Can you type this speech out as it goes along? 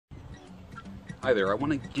Hi there, I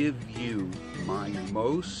want to give you my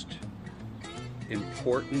most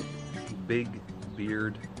important big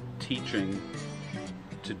beard teaching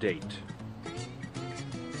to date.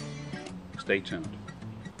 Stay tuned.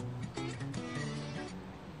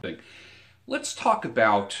 Let's talk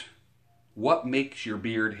about what makes your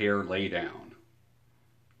beard hair lay down.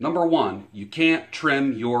 Number one, you can't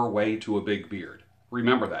trim your way to a big beard.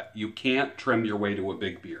 Remember that. You can't trim your way to a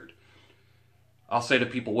big beard. I'll say to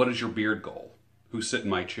people, what is your beard goal? Who sit in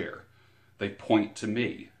my chair? They point to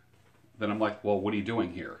me. Then I'm like, well, what are you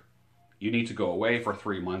doing here? You need to go away for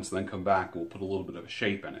 3 months, then come back. We'll put a little bit of a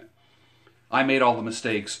shape in it. I made all the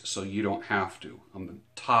mistakes, so you don't have to. I'm the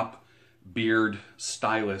top beard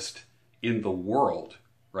stylist in the world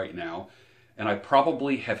right now, and I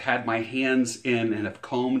probably have had my hands in and have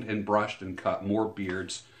combed and brushed and cut more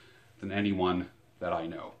beards than anyone that I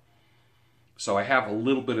know. So I have a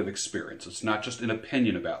little bit of experience. It's not just an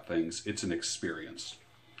opinion about things, it's an experience.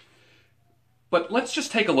 But let's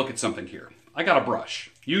just take a look at something here. I got a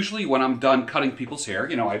brush. Usually when I'm done cutting people's hair,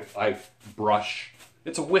 you know, I brush.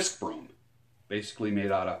 It's a whisk broom, basically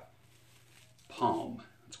made out of palm.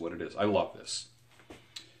 That's what it is. I love this.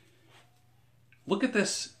 Look at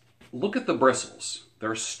this. Look at the bristles.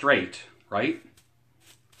 They're straight, right?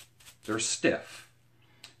 They're stiff.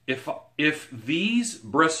 If these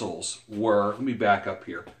bristles were, let me back up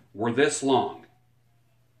here, were this long,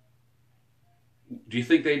 do you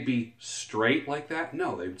think they'd be straight like that?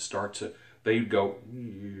 No, they'd go,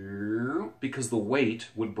 because the weight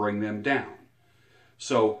would bring them down.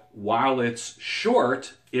 So while it's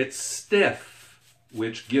short, it's stiff,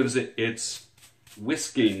 which gives it its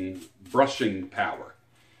whisking, brushing power.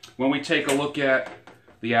 When we take a look at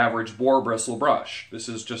the average boar bristle brush, this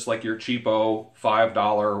is just like your cheapo $5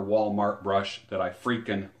 Walmart brush that I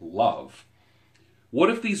freaking love.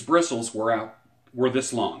 What if these bristles were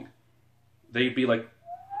this long? They'd be like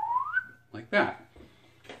that.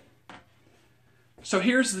 So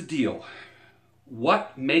here's the deal.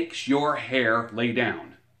 What makes your hair lay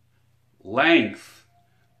down? Length.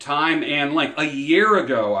 Time and length. A year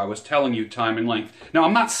ago, I was telling you time and length. Now,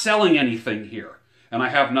 I'm not selling anything here. And I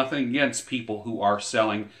have nothing against people who are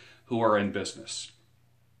selling, who are in business.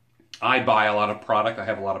 I buy a lot of product. I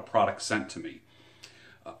have a lot of product sent to me.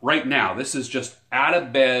 Right now, this is just out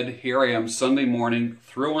of bed. Here I am Sunday morning,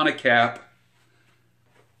 threw on a cap.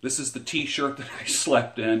 This is the t-shirt that I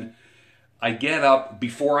slept in. I get up,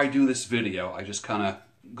 before I do this video, I just kind of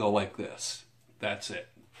go like this. That's it.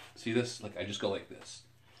 See this? Like I just go like this.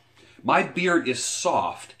 My beard is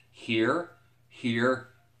soft here, here,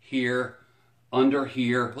 here, under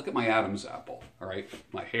here. Look at my Adam's apple, all right?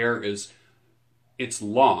 My hair is, it's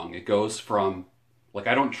long. It goes from, like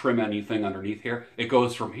I don't trim anything underneath here. It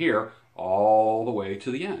goes from here all the way to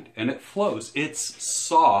the end, and it flows. It's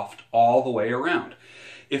soft all the way around.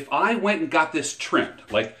 If I went and got this trimmed,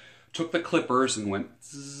 like took the clippers and went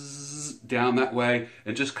zzz, down that way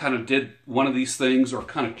and just kind of did one of these things or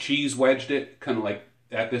kind of cheese wedged it, kind of like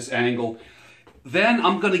at this angle, then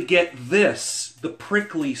I'm going to get this, the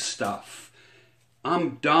prickly stuff.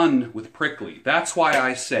 I'm done with prickly. That's why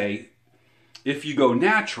I say, if you go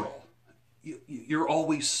natural, you're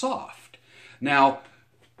always soft. Now,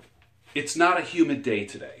 it's not a humid day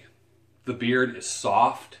today. The beard is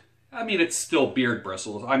soft. I mean, it's still beard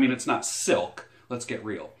bristles. I mean, it's not silk. Let's get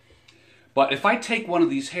real. But if I take one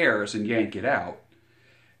of these hairs and yank it out,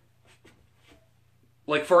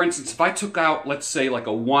 like for instance, if I took out, let's say like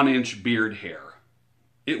a 1-inch beard hair,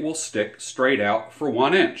 it will stick straight out for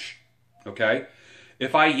 1 inch, okay?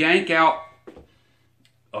 If I yank out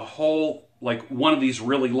a whole, like one of these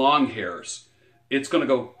really long hairs, it's going to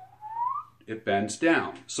go, it bends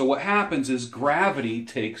down. So what happens is gravity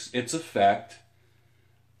takes its effect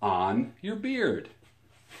on your beard.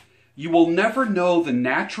 You will never know the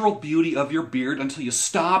natural beauty of your beard until you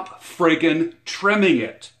stop friggin' trimming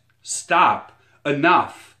it. Stop.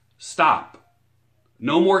 Enough. Stop.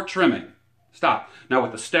 No more trimming. Stop. Now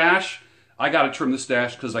with the stash, I got to trim the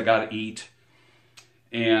stash because I got to eat.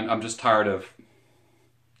 And I'm just tired of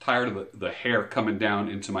the hair coming down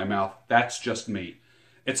into my mouth. That's just me.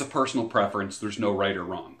 It's a personal preference. There's no right or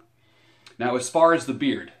wrong. Now, as far as the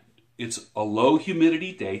beard, it's a low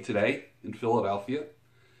humidity day today in Philadelphia.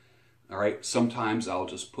 All right, sometimes I'll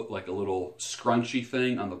just put like a little scrunchy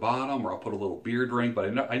thing on the bottom, or I'll put a little beard ring, but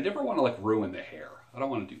I never want to like ruin the hair. I don't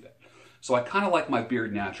want to do that. So I kind of like my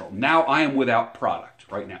beard natural. Now I am without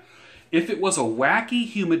product right now. If it was a wacky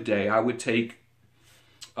humid day, I would take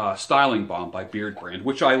Styling Balm by Beard Brand,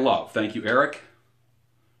 which I love. Thank you, Eric.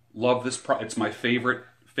 Love this it's my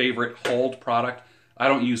favorite hold product. I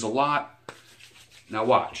don't use a lot. Now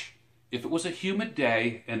watch. if it was a humid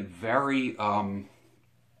day and very,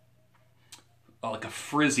 like a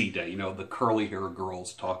frizzy day, you know, the curly hair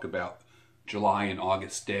girls talk about July and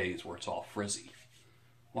August days where it's all frizzy.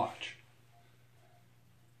 Watch.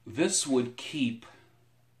 This would keep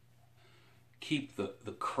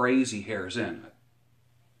the crazy hairs in.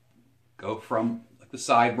 Go from like the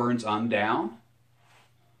sideburns on down.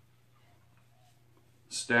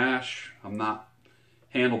 Stash. I'm not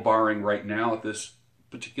handlebarring right now at this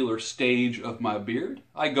particular stage of my beard.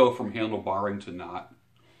 I go from handlebarring to not.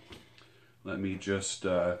 Let me just,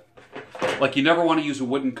 like you never want to use a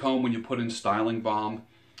wooden comb when you put in styling balm.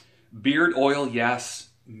 Beard oil, yes.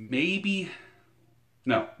 Maybe,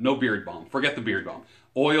 no beard balm. Forget the beard balm.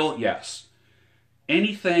 Oil, yes.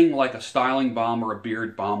 Anything like a styling balm or a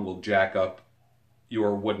beard balm will jack up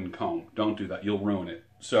your wooden comb. Don't do that. You'll ruin it.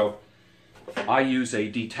 So I use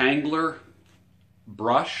a detangler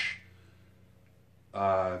brush.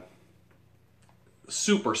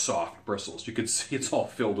 Super soft bristles. You can see it's all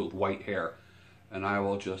filled with white hair. And I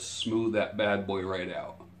will just smooth that bad boy right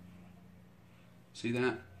out. See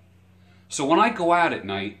that? So when I go out at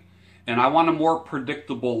night and I want a more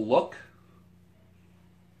predictable look,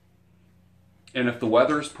 and if the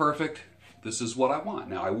weather is perfect, this is what I want.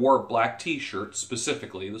 Now, I wore a black t-shirt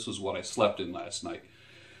specifically. This was what I slept in last night.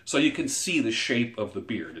 So you can see the shape of the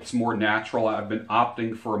beard. It's more natural. I've been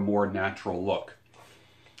opting for a more natural look.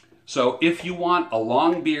 So if you want a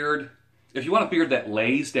long beard, if you want a beard that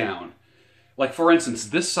lays down, like for instance,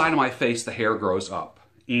 this side of my face, the hair grows up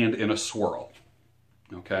and in a swirl,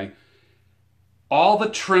 okay? All the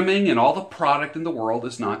trimming and all the product in the world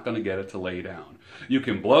is not going to get it to lay down. You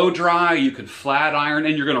can blow dry, you can flat iron,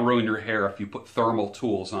 and you're going to ruin your hair if you put thermal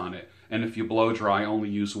tools on it. And if you blow dry, only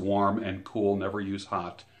use warm and cool, never use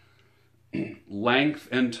hot. Length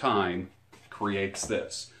and time creates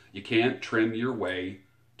this. You can't trim your way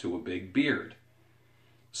to a big beard.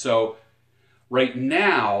 So right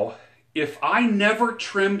now, if I never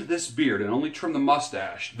trimmed this beard and only trimmed the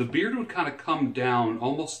mustache, the beard would kind of come down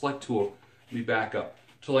almost like to a, let me back up,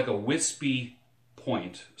 to like a wispy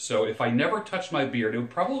point. So if I never touched my beard, it would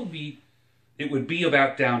probably be, it would be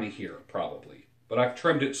about down to here, probably. But I've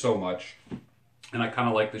trimmed it so much, and I kind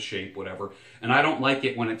of like the shape, whatever. And I don't like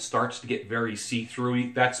it when it starts to get very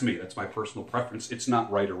see-through-y. That's me. That's my personal preference. It's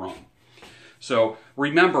not right or wrong. So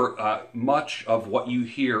remember, much of what you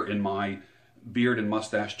hear in my beard and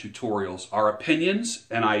mustache tutorials are opinions,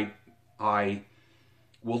 and I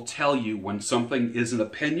will tell you when something is an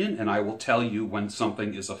opinion, and I will tell you when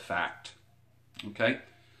something is a fact. Okay?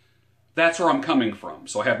 That's where I'm coming from.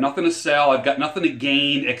 So I have nothing to sell. I've got nothing to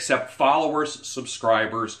gain except followers,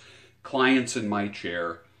 subscribers, clients in my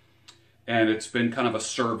chair. And it's been kind of a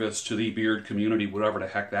service to the beard community, whatever the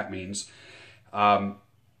heck that means.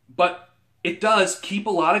 But it does keep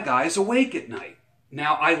a lot of guys awake at night.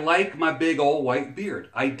 Now, I like my big old white beard.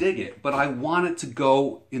 I dig it. But I want it to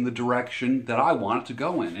go in the direction that I want it to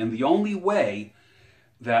go in. And the only way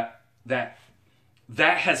that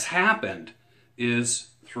has happened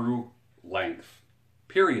is through length.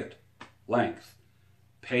 Period. Length.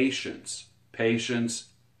 Patience. Patience.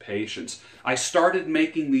 Patience. I started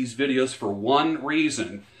making these videos for one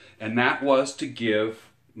reason, and that was to give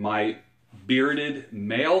my bearded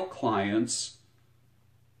male clients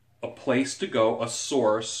a place to go, a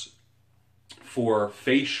source for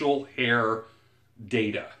facial hair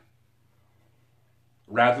data,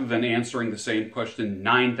 rather than answering the same question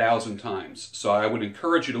 9,000 times. So I would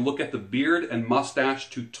encourage you to look at the Beard and Mustache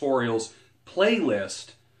Tutorials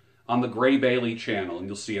playlist on the Gray Bailey channel, and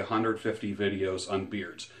you'll see 150 videos on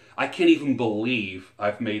beards. I can't even believe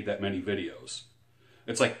I've made that many videos.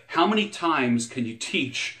 It's like, how many times can you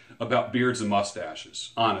teach about beards and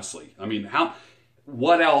mustaches? Honestly. I mean,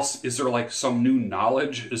 what else? Is there like some new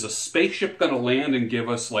knowledge? Is a spaceship going to land and give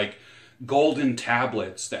us like golden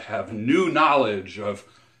tablets that have new knowledge of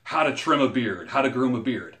how to trim a beard, how to groom a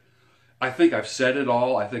beard? I think I've said it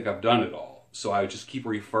all. I think I've done it all. So I just keep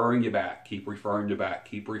referring you back, keep referring you back,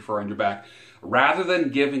 keep referring you back, rather than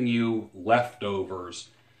giving you leftovers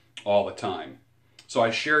all the time. So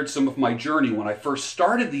I shared some of my journey. When I first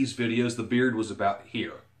started these videos, the beard was about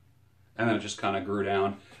here. And then it just kind of grew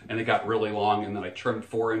down, and it got really long, and then I trimmed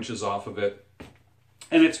 4 inches off of it.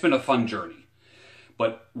 And it's been a fun journey.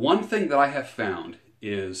 But one thing that I have found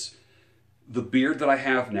is the beard that I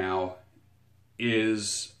have now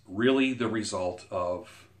is really the result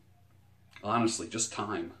of, honestly, just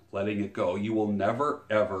time, letting it go. You will never,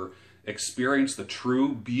 ever experience the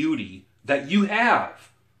true beauty that you have.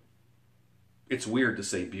 It's weird to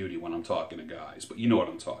say beauty when I'm talking to guys, but you know what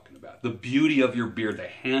I'm talking about. The beauty of your beard, the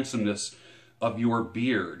handsomeness of your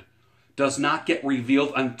beard, does not get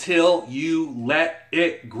revealed until you let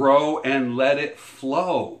it grow and let it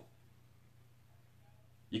flow.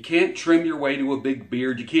 You can't trim your way to a big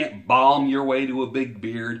beard. You can't balm your way to a big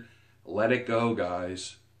beard. Let it go,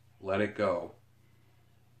 guys. Let it go.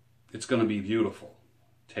 It's going to be beautiful.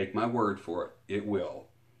 Take my word for it. It will.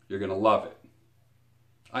 You're going to love it.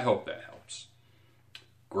 I hope that helps.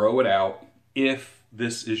 Grow it out. If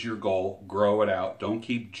this is your goal, grow it out. Don't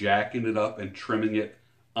keep jacking it up and trimming it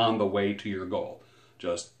on the way to your goal.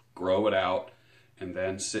 Just grow it out and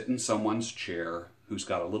then sit in someone's chair who's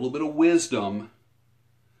got a little bit of wisdom.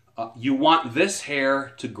 You want this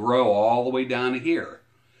hair to grow all the way down to here.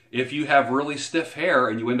 If you have really stiff hair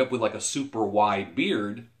and you end up with like a super wide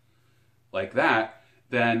beard like that,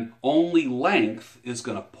 then only length is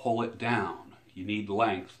going to pull it down. You need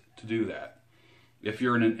length to do that. If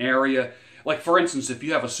you're in an area, like for instance, if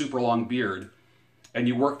you have a super long beard and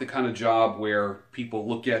you work the kind of job where people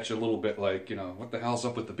look at you a little bit like, you know, what the hell's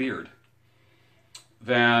up with the beard?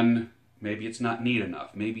 Then maybe it's not neat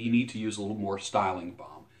enough. Maybe you need to use a little more styling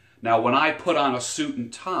balm. Now, when I put on a suit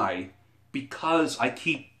and tie, because I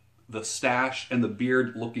keep the stash and the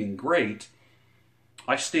beard looking great,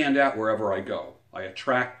 I stand out wherever I go. I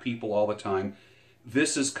attract people all the time.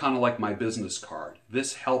 This is kind of like my business card.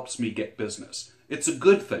 This helps me get business. It's a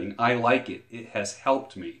good thing. I like it. It has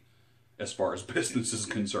helped me as far as business is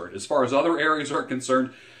concerned. As far as other areas are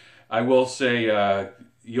concerned, I will say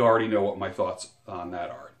you already know what my thoughts on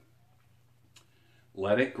that are.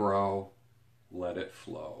 Let it grow. Let it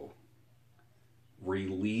flow.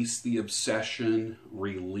 Release the obsession.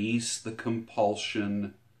 Release the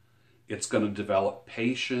compulsion. It's going to develop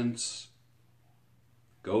patience.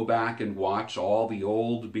 Go back and watch all the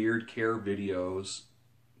old beard care videos.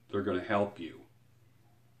 They're going to help you.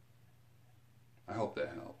 I hope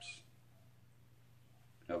that helps.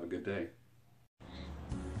 Have a good day.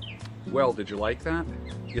 Well, did you like that?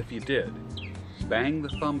 If you did, bang the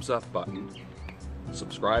thumbs up button,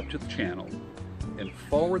 subscribe to the channel, and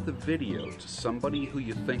forward the video to somebody who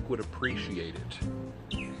you think would appreciate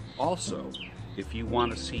it. Also, if you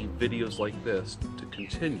want to see videos like this to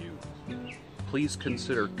continue, please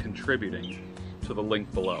consider contributing to the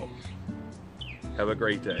link below. Have a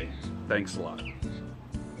great day. Thanks a lot.